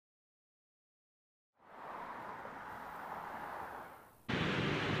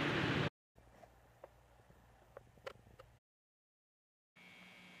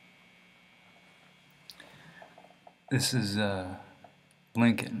This is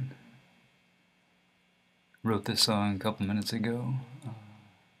Lincoln. Wrote this song a couple minutes ago.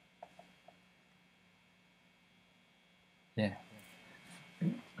 Yeah.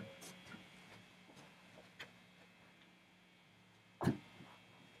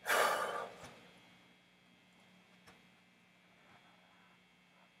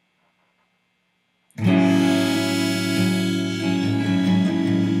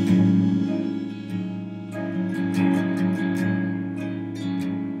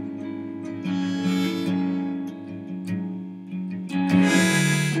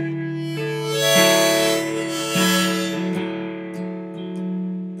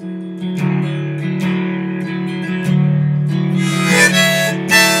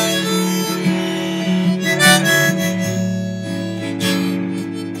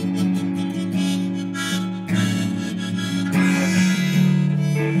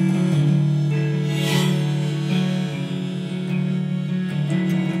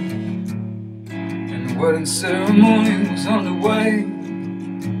 The wedding ceremony was underway,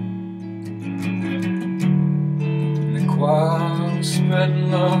 and the choir was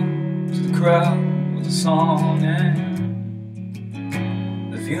spreading love to the crowd with a song, and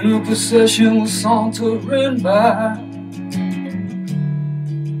the funeral procession was sauntering by.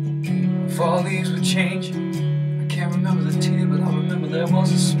 Fall leaves were changing. I can't remember the tear, but I remember there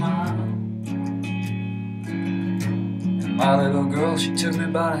was a smile. And my little girl, she took me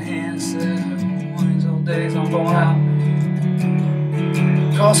by the hand and said, one of these old days I'm going out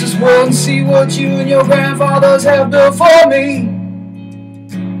across this world and see what you and your grandfathers have built for me.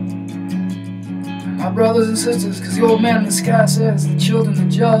 And my brothers and sisters, cause the old man in the sky says the children the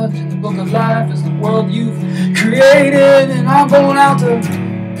judge, and the book of life is the world you've created. And I'm going out to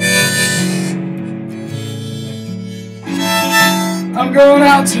I'm going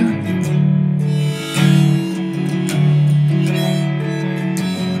out to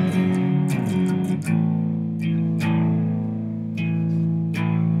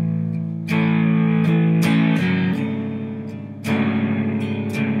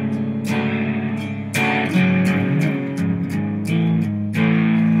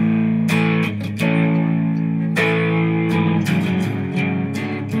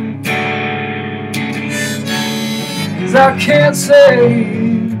I can't say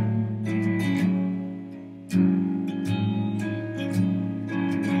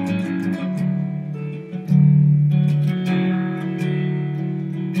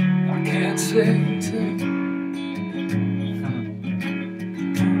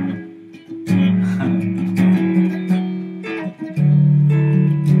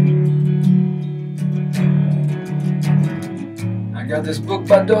I got this book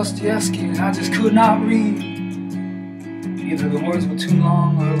by Dostoevsky and I just could not read. Either the words were too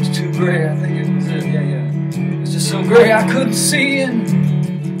long or it was too gray. I think it was it, yeah. It was just so gray I couldn't see it.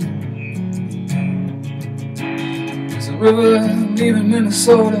 There's a river leaving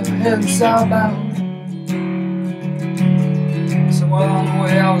Minnesota, heading southbound. Somewhere along the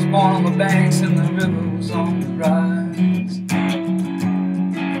way I was born on the banks and the river was on the rise.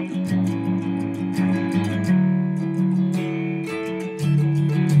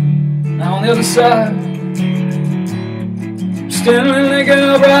 Now on the other side, standing in Lincoln,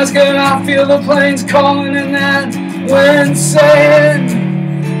 Nebraska, and I feel the planes calling and that wind saying,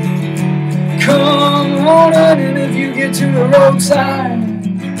 come on in, and if you get to the roadside,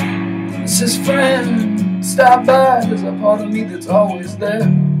 it says, friend, stop by. There's a part of me that's always there,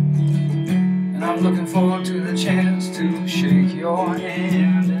 and I'm looking forward to the chance to shake your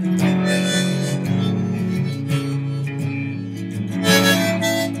hand.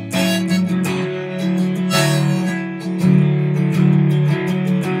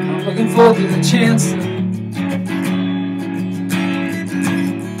 Looking forward to the chance to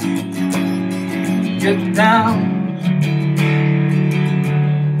get down.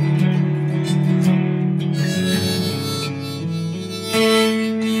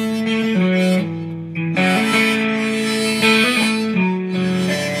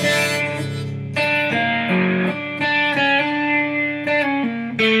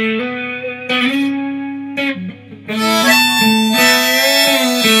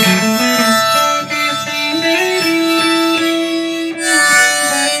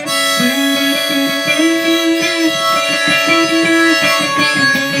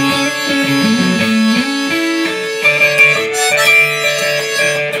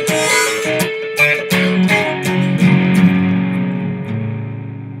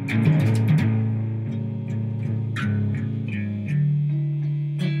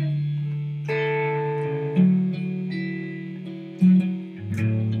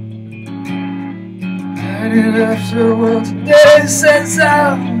 minute after, well, today says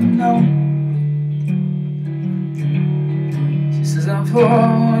I'm no. She says I'm for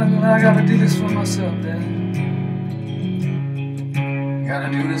and I gotta do this for myself, Dad.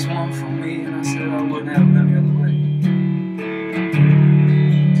 Gotta do this one for me, and I said I wouldn't have it any other way.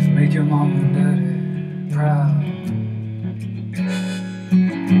 Just make your mom and daddy proud.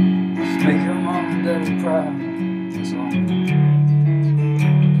 Just make your mom and daddy proud. That's all.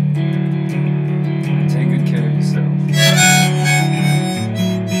 And take good care of yourself.